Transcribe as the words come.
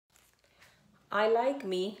I Like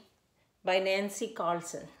Me by Nancy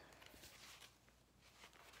Carlson.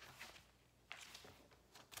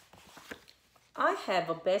 I have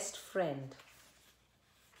a best friend.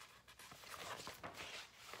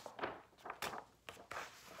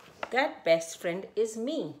 That best friend is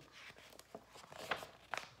me.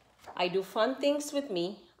 I do fun things with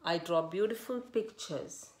me. I draw beautiful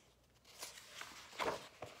pictures.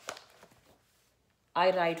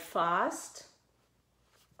 I ride fast.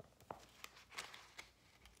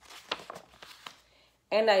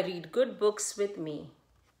 And I read good books with me.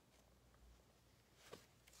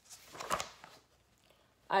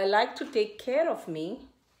 I like to take care of me.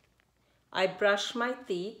 I brush my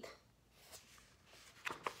teeth.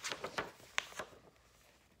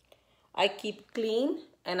 I keep clean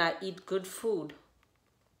and I eat good food.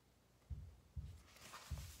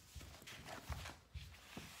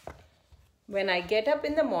 When I get up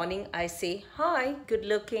in the morning, I say, "Hi, good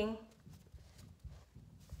looking."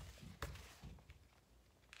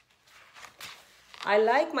 I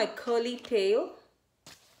like my curly tail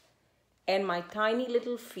and my tiny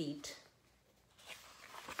little feet.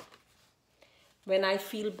 When I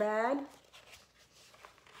feel bad,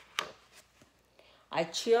 I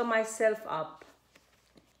cheer myself up.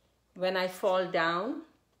 When I fall down,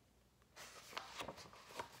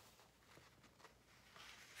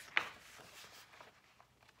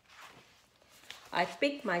 I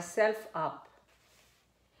pick myself up.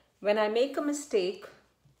 When I make a mistake,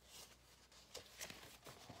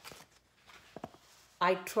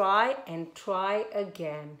 I try and try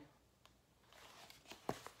again.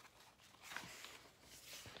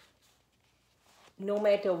 No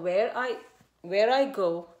matter where I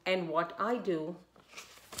go and what I do,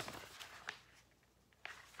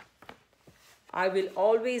 I will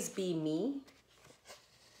always be me.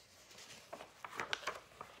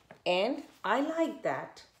 And I like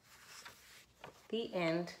that. The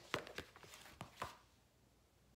end.